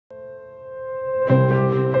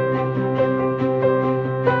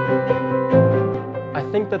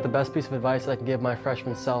think that the best piece of advice I can give my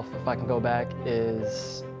freshman self, if I can go back,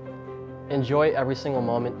 is enjoy every single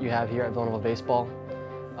moment you have here at Villanova Baseball.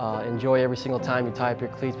 Enjoy every single time you tie up your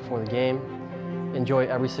cleats before the game. Enjoy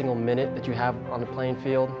every single minute that you have on the playing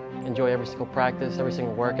field. Enjoy every single practice, every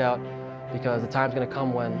single workout, because the time's going to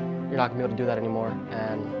come when you're not going to be able to do that anymore.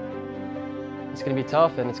 And it's going to be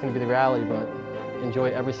tough and it's going to be the reality, but enjoy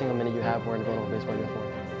every single minute you have wearing a Villanova Baseball uniform.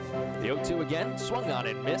 The 0-2 again, swung on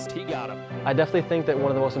and missed, he got him. I definitely think that one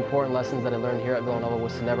of the most important lessons that I learned here at Villanova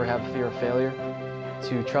was to never have fear of failure,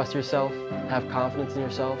 to trust yourself, have confidence in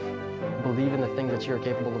yourself, believe in the things that you're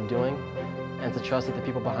capable of doing, and to trust that the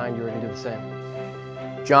people behind you are going to do the same.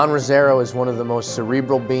 John Rosero is one of the most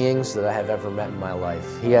cerebral beings that I have ever met in my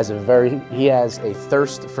life. He has a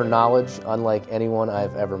thirst for knowledge unlike anyone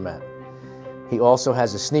I've ever met. He also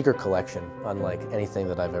has a sneaker collection unlike anything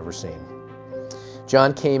that I've ever seen.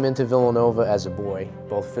 John came into Villanova as a boy,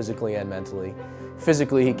 both physically and mentally.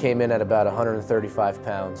 Physically, he came in at about 135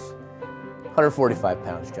 pounds, 145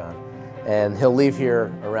 pounds, John. And he'll leave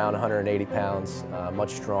here around 180 pounds,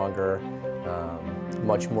 much stronger,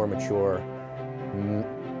 much more mature.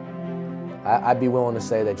 I'd be willing to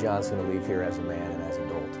say that John's going to leave here as a man and as an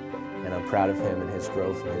adult. And I'm proud of him and his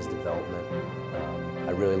growth and his development.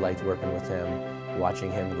 I really liked working with him,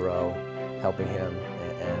 watching him grow, helping him,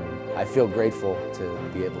 and I feel grateful to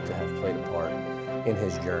be able to have played a part in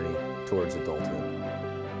his journey towards adulthood.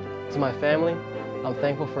 To my family, I'm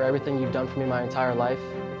thankful for everything you've done for me my entire life.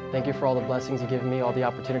 Thank you for all the blessings you've given me, all the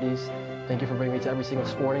opportunities. Thank you for bringing me to every single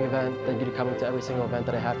sporting event. Thank you for coming to every single event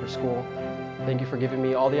that I had for school. Thank you for giving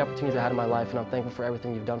me all the opportunities I had in my life, and I'm thankful for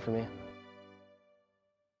everything you've done for me.